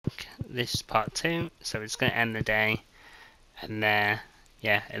this is part 2, so it's going to end the day. And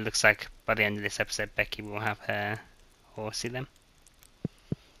yeah, it looks like by the end of this episode, Becky will have her horsey then.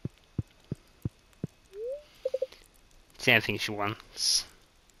 It's the only thing she wants.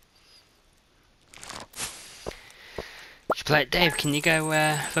 She's like, Dave, can you go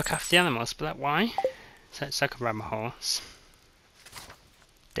look after the animals? But like, why? So I can ride my horse.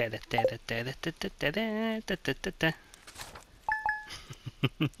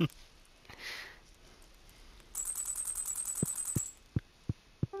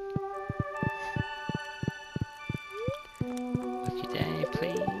 Lucky day,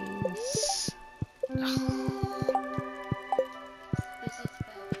 please.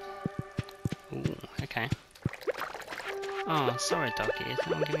 Ooh, okay. Oh, sorry, doggy. Is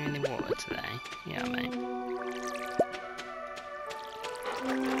no one giving you any water today? Yeah, mate.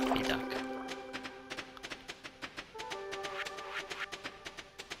 Hey, dog.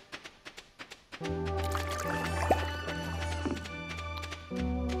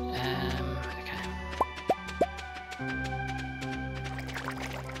 Okay.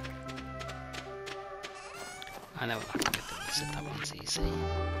 I know I can get the list if that one's easy.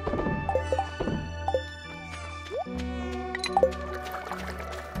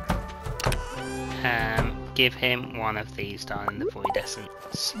 Give him one of these, darling, the void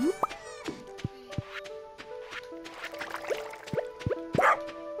essence.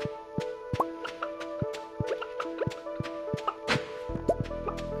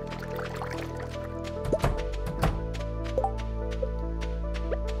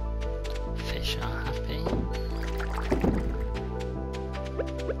 Fish are happy.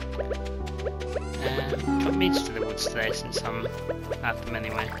 Do you want me to do the woods today since I'm at them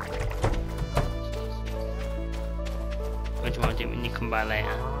anyway? What do you want to do when you come by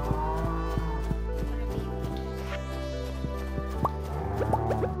later?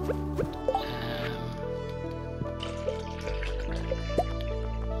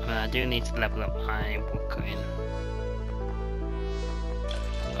 Well, I do need to level up my woodcutting.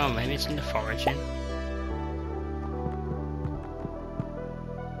 Oh, maybe it's in the foraging.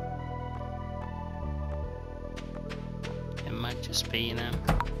 It might just be, you know.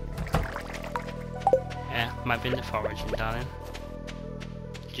 Yeah, might be in the foraging, darling.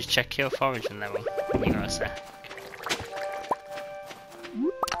 Just check your foraging level when you got a sec.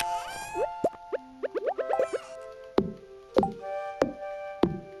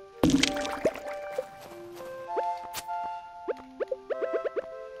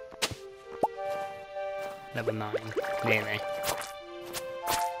 Level 9, nearly.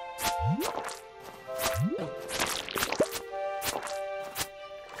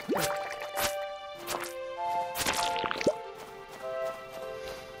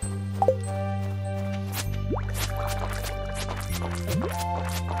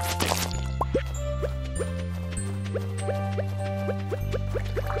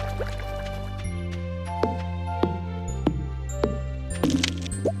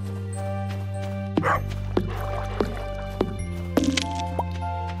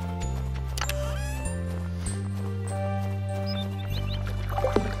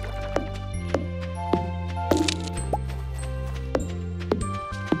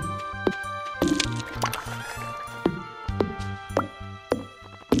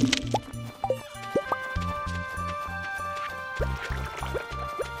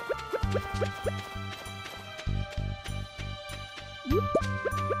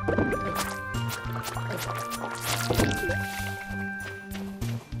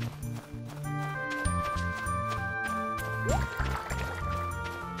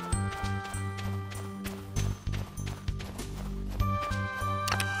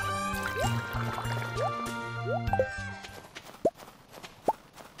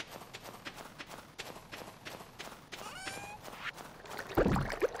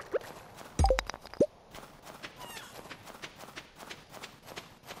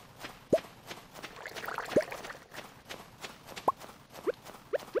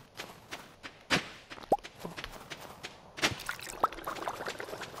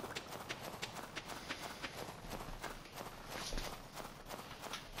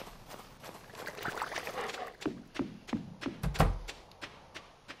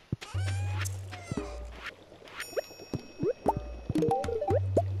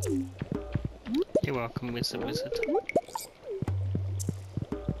 You're welcome, wizard.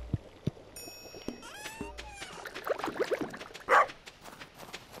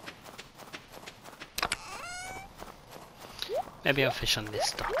 Maybe I'll fish on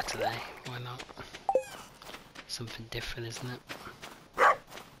this dock today. Why not? Something different, isn't it?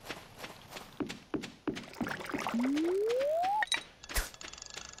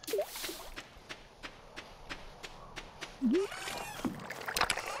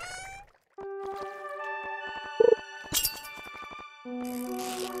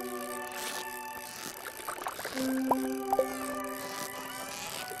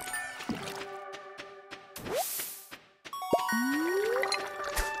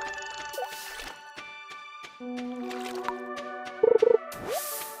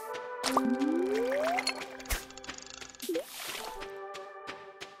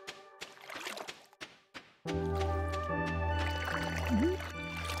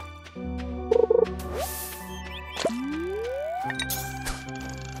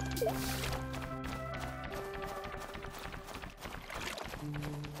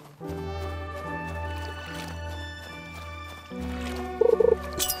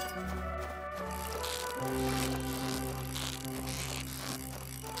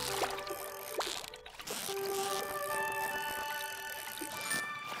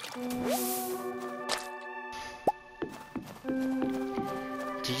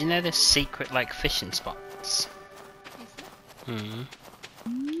 Did you know there's secret like fishing spots? Hmm.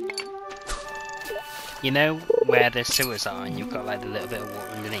 You know where the sewers are and you've got like a little bit of water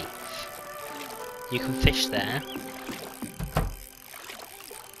underneath? You can fish there.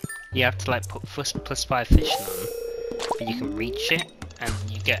 You have to like put +5 fishing on, but you can reach it and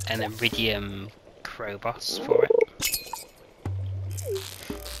you get an iridium crowboss for it.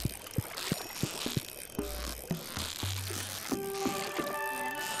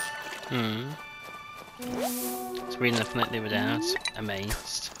 So reading up on it the other day, I was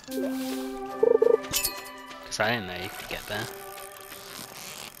amazed. Because I didn't know you could get there.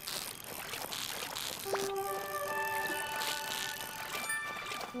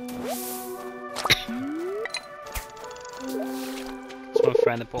 Someone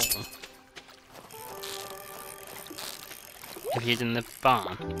throwing the ball. Have you done the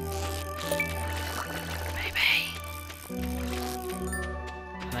barn?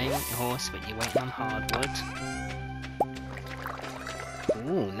 You want your horse, but you're waiting on hardwood.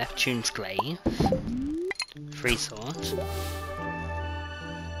 Ooh, Neptune's glaive. Free sword.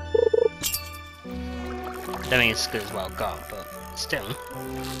 Don't think it's as good as well got, but still.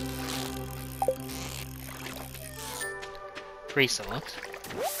 Free sword.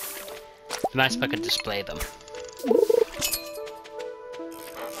 It'd be nice if I could display them.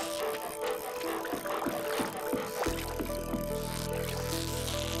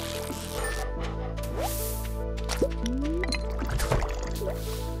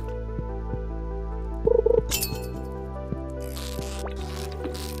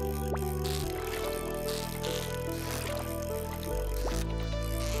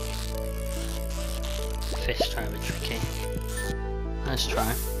 Fish try to be tricky. Let's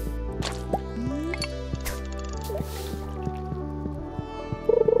try.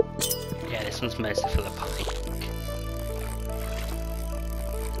 Yeah, this one's mostly full of pike.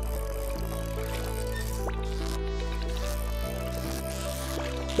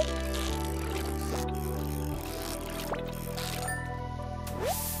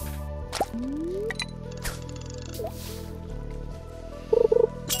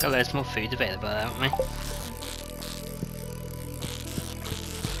 Got loads more food available, haven't we?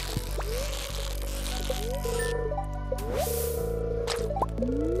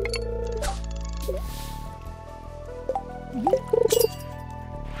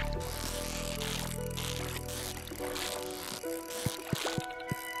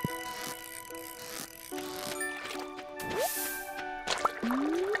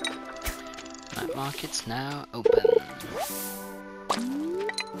 Night market's now open.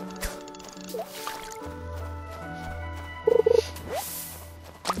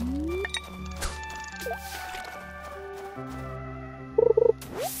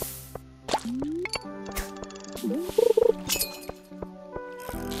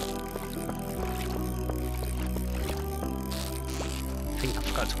 I think I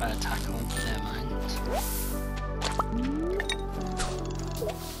forgot to add a tackle, but never mind.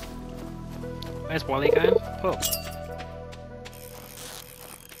 Where's Wally going? Oh.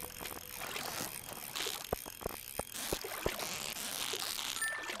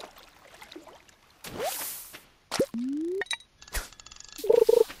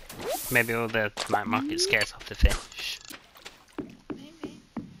 Maybe all the night market scares off the fish. Maybe.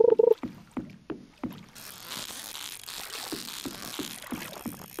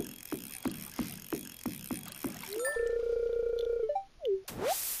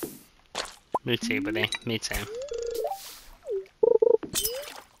 Me too, buddy. Me too.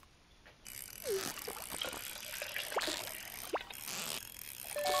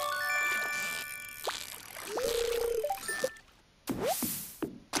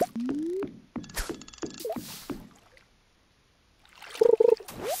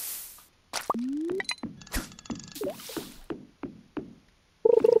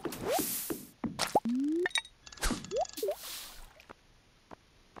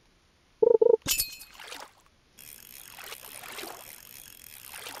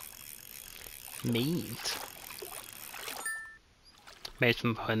 Meat. Made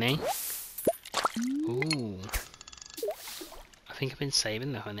from honey. Ooh. I think I've been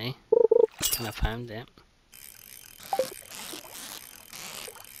saving the honey. And I found it.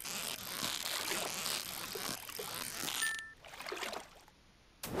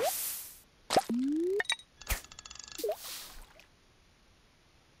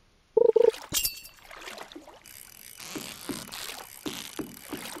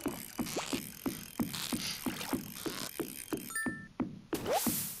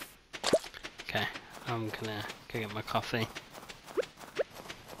 Okay, I'm gonna go get my coffee.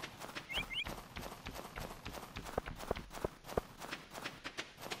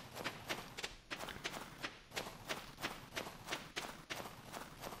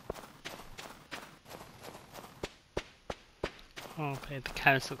 Oh, babe, the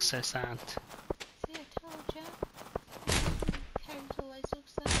carrots look so sad. See, I told you. Carrots always look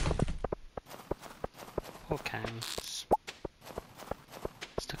sad. Poor cows.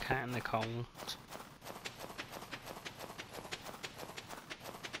 Stuck out in the cold.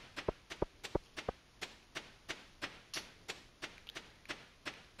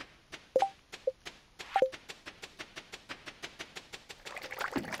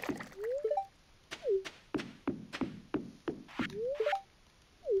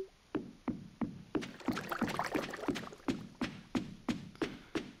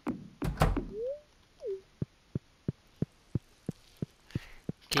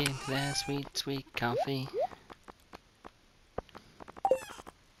 Give their sweet, sweet coffee.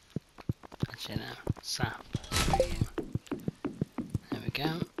 Actually, no, sap. There we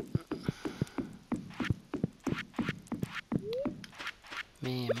go.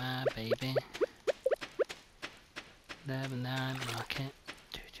 Me and my baby. 11 9 market.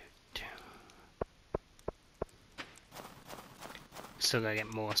 Still gotta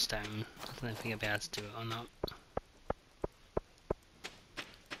get more stone. I don't know if I'll be able to do it or not.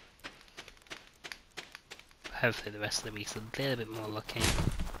 Hopefully the rest of the week's a little bit more lucky.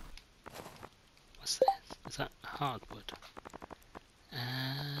 What's this? Is that hardwood?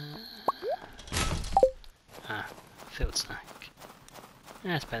 Field snack.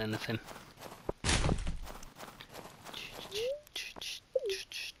 Yeah, it's better than nothing.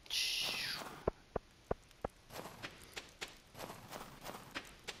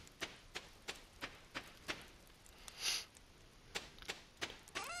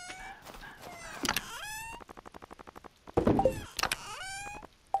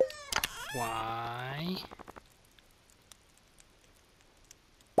 Why?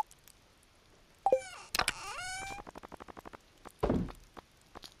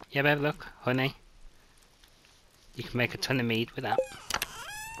 Yeah, babe, look, honey. You can make a ton of mead with that.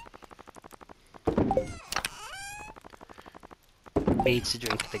 Mead's the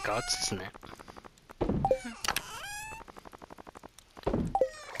drink of the gods, isn't it? I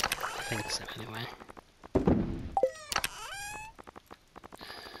think so, anyway.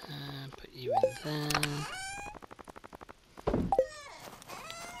 Put you in there.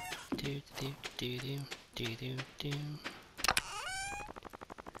 Do do do do do do do.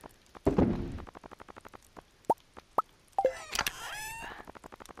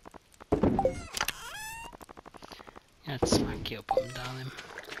 Yeah, let's smack you up on, darling.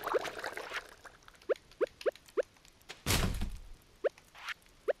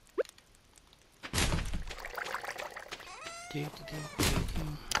 Do do do do do.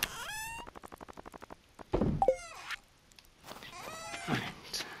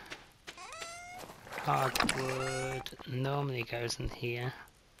 Right. Hardwood normally goes in here.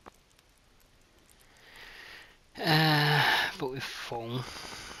 But we're full.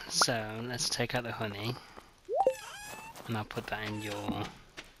 So let's take out the honey. And I'll put that in your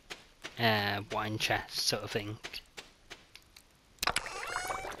wine chest sort of thing.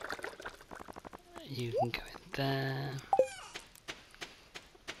 You can go in there.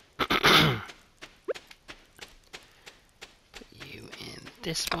 Put you in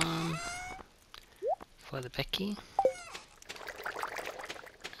this one for the Becky.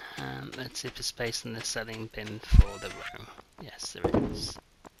 And let's see if there's space in the selling bin for the row. Yes, there is.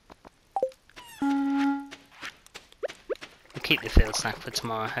 We'll keep the field snack for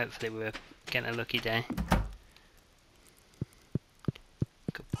tomorrow. Hopefully we're getting a lucky day.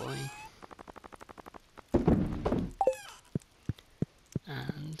 Good boy.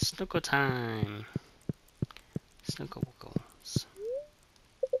 And snuggle time. Snuggle wuggles.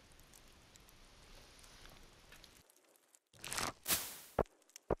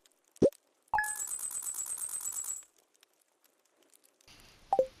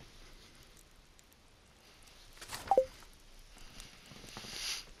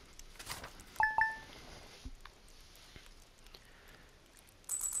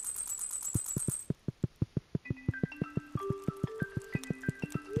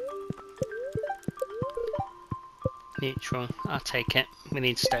 Neutral. I'll take it. We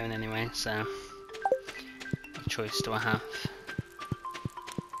need stone anyway, so what choice do I have?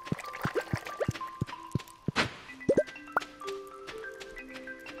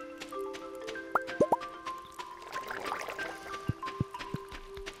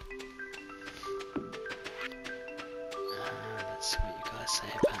 Let's see what you guys say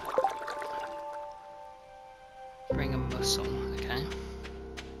about bring a muscle, okay.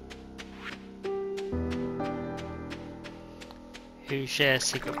 Who's your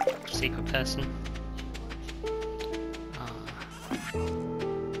secret person?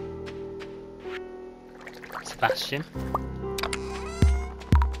 Sebastian.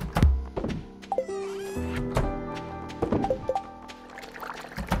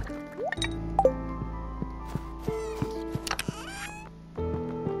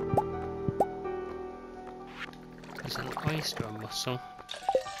 There's an oyster or mussel.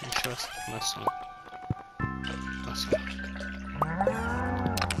 I'm sure it's mussel. Mussel.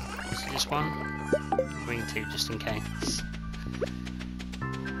 Is it just one? Bring two just in case.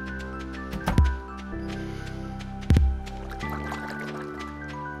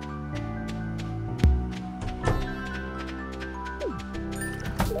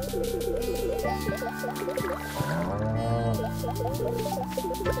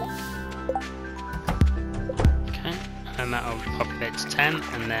 Okay, and that'll populate to 10,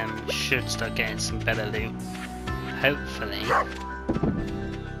 and then we should start getting some better loot. Hopefully,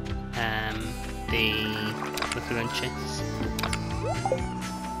 the little lunches.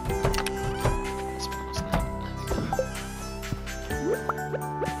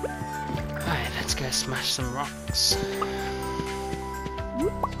 Right, let's go smash some rocks.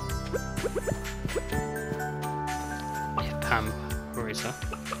 If Pam hurries up.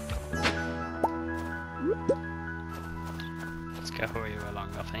 Let's go hurry her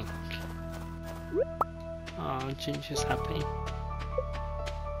along, I think. Oh, Ginger's happy.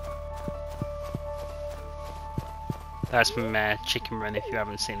 That's from Chicken Run if you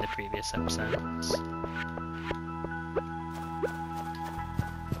haven't seen the previous episodes.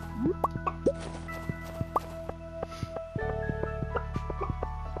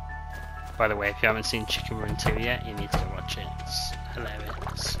 By the way, if you haven't seen Chicken Run 2 yet, you need to go watch it. It's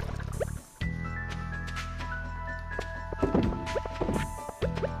hilarious.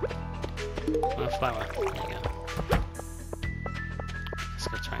 Oh, a flower. There you go. Let's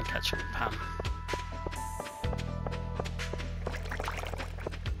go try and catch up with Pam.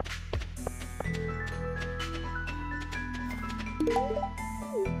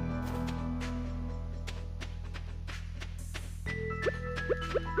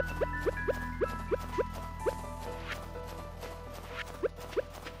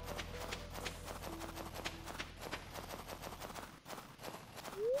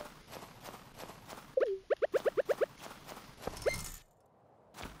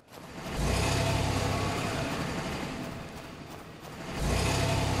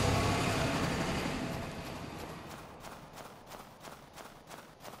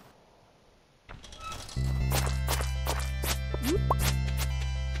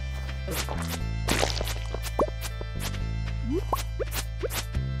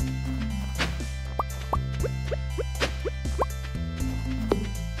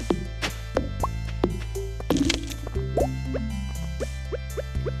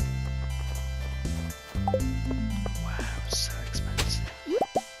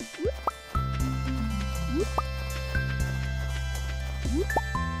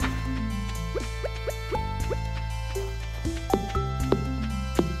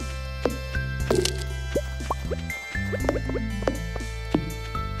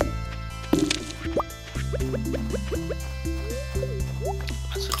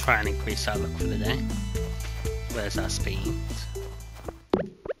 So try and increase our luck for the day. Where's our speed?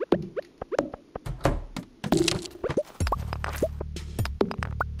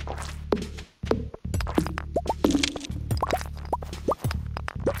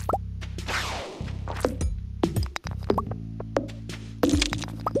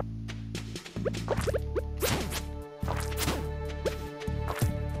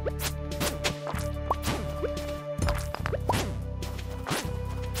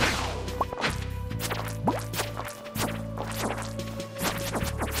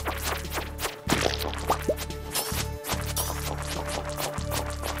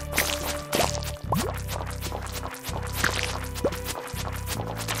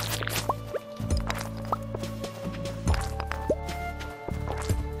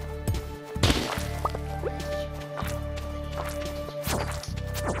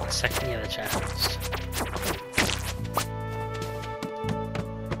 Second yellow chest.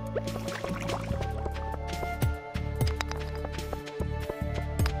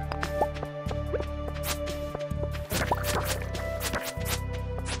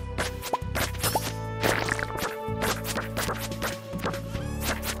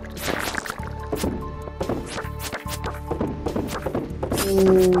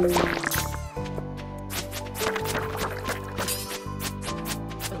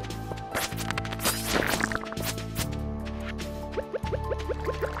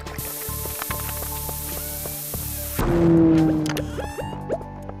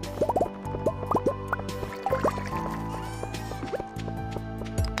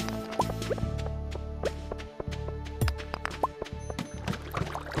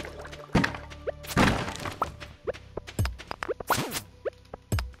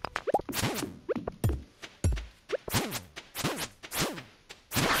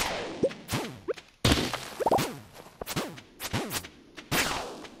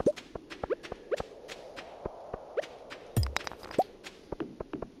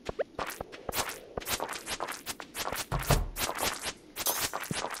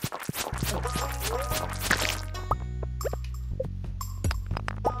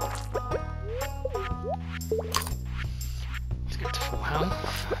 Let's get to full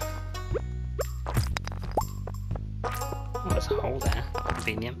health. Oh, there's a hole there.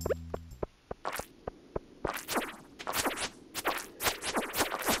 Convenient.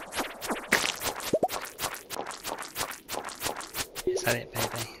 Is that it,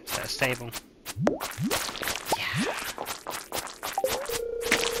 baby? Is that stable? Yeah.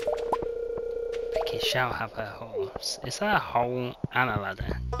 Becky shall have her horse. Is that a hole and a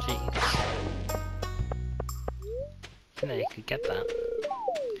ladder? Jeez. I didn't know you could get that.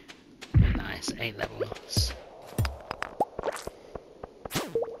 Nice, 8 levels.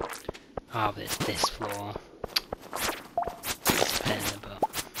 Oh, but it's this floor. It's a pain in the butt.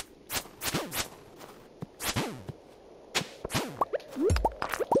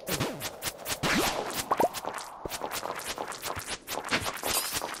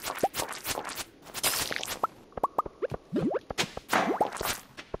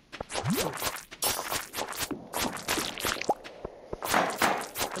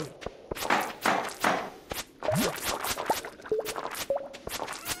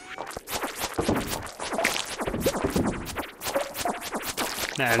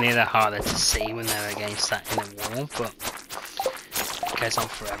 Not only are they harder to see when they're against that inner wall, but it goes on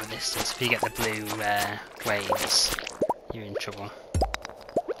forever distance. If you get the blue waves, you're in trouble.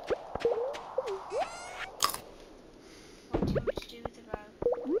 What do you want me to do with the row?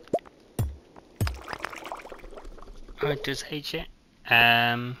 Oh, it does age it.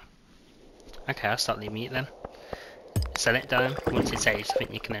 Okay, I'll start leaving it then. Sell it, Dime. Once it's aged, I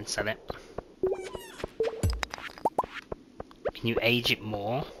think you can then sell it. Can you age it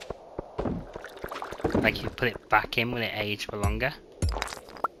more? Like you put it back in, will it age for longer?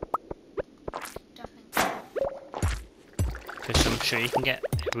 Don't Because I'm sure you can get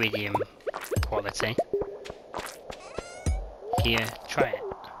iridium quality. Here, try it.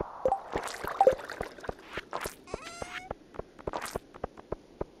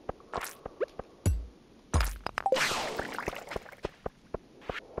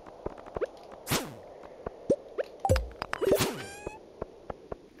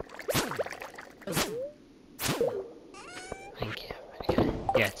 Thank you. Okay.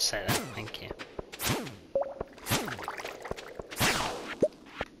 Yeah, to say that. Thank you.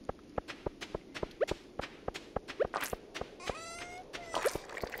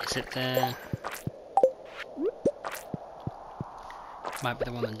 Is it the... Might be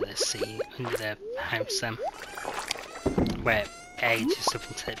the one under the sea, under the house where it ages up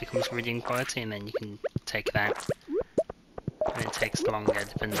until it becomes iridium quality and then you can take it out. And it takes longer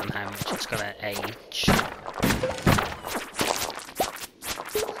depending on how much it's got to age.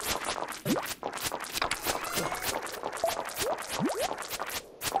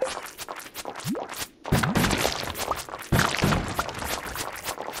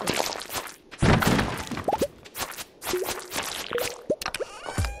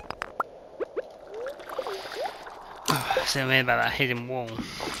 So weird about that hidden wall.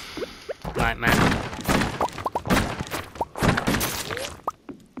 Nightmare.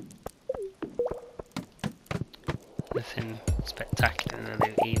 Nothing spectacular in the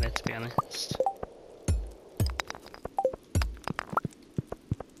loot either, to be honest.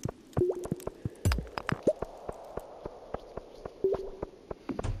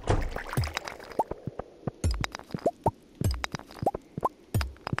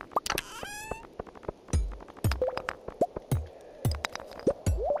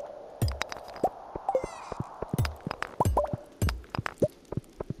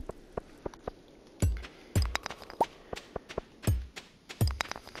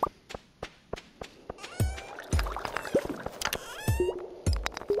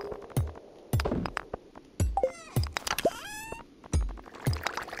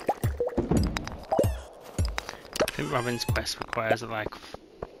 think Robin's quest requires like,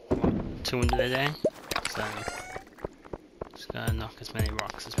 what, 200 a day? So, just gotta knock as many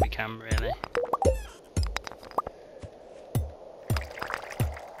rocks as we can, really.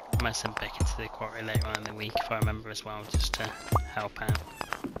 I might send Becky to the quarry later on in the week if I remember as well, just to help out.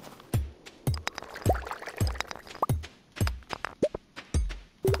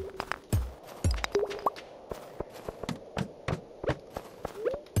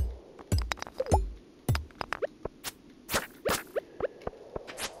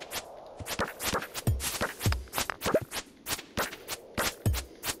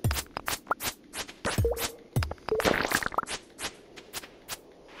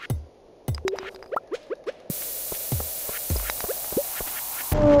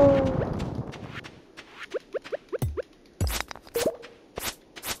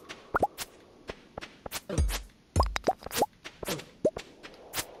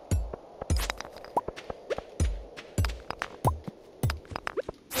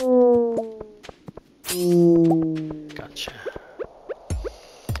 Gotcha.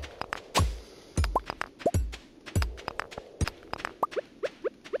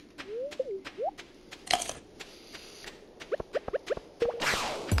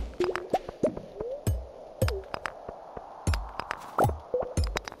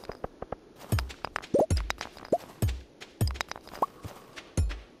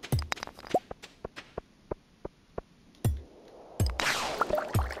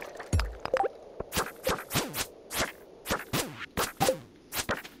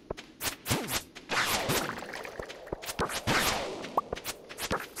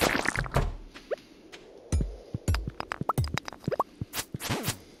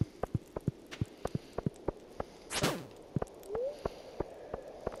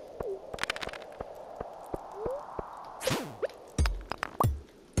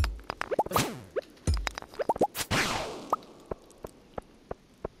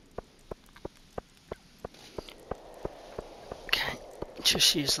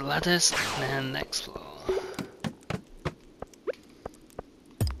 Just use the ladders and then next floor.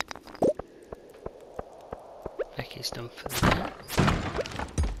 Becky's done for the day.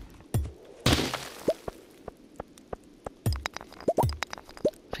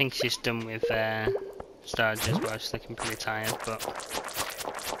 I think she's done with Stardew as well. She's looking pretty tired, but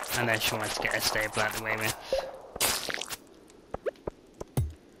I know she wanted to get her stable out of the way with.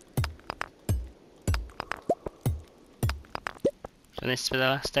 So this is for the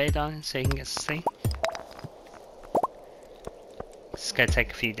last day, darling, so you can get to sleep. It's going to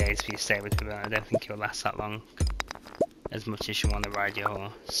take a few days for you to stay with me, but I don't think you'll last that long. As much as you want to ride your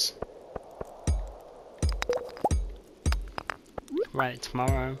horse. Right,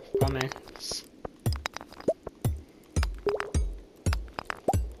 tomorrow, promise.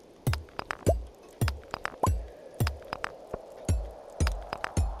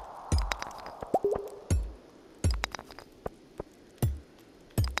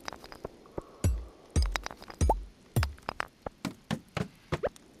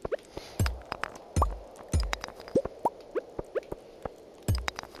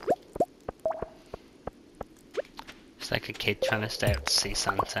 Like a kid trying to stay up to see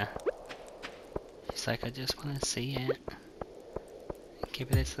Santa. She's like, I just want to see it. And give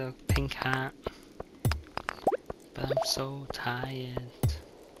it this little pink hat. But I'm so tired.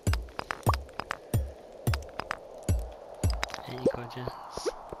 Ain't you gorgeous?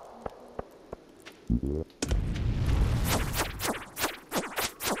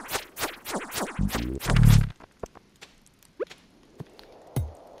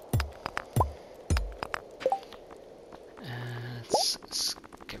 Let's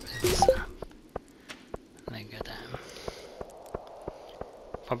get rid of this and then go down.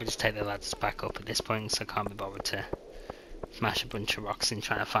 Probably just take the ladders back up at this point, so I can't be bothered to smash a bunch of rocks and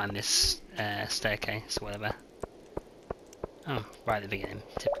trying to find this staircase or whatever. Oh, right at the beginning,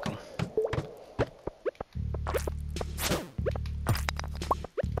 typical.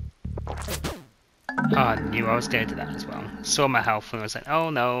 Oh, I knew I was going to do that as well. Saw my health and I was like, oh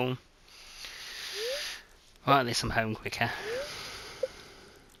no. Well, at least I'm home quicker.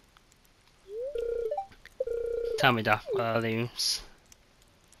 Tell me, Doc, what I lose.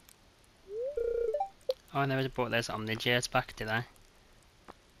 Oh, I never brought those Omnigears back, did I?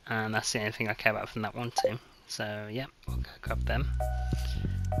 And that's the only thing I care about from that one too. So, yeah, we'll go grab them.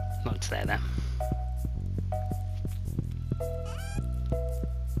 Not today, then.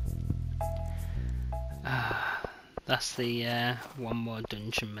 That's the one more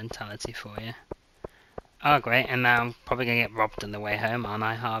dungeon mentality for you. Oh, great, and now I'm probably going to get robbed on the way home, aren't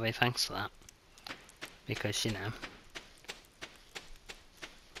I, Harvey? Thanks for that. Because, you know,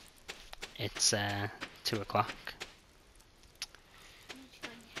 it's 2 o'clock.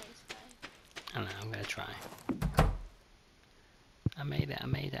 I don't know, I'm gonna try. I made it, I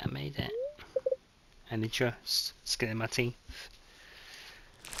made it, I made it. And it just skin in my teeth.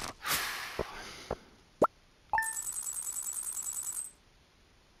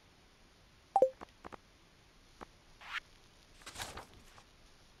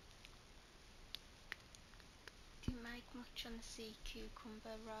 Didn't make much on the sea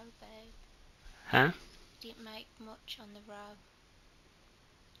cucumber row, babe. Huh? Didn't make much on the row.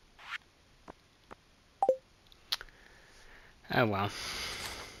 Oh well.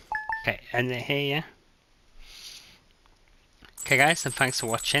 Okay, end it here, yeah? Okay guys, and thanks for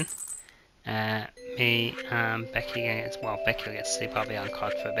watching. Me and Becky gets, well, Becky will get to sleep, I'll be on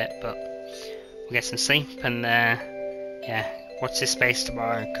card for a bit, but we'll get some sleep, and yeah, watch this space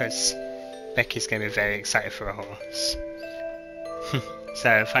tomorrow, because Becky's going to be very excited for a horse.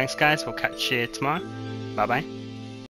 So, thanks guys, we'll catch you tomorrow. Bye bye.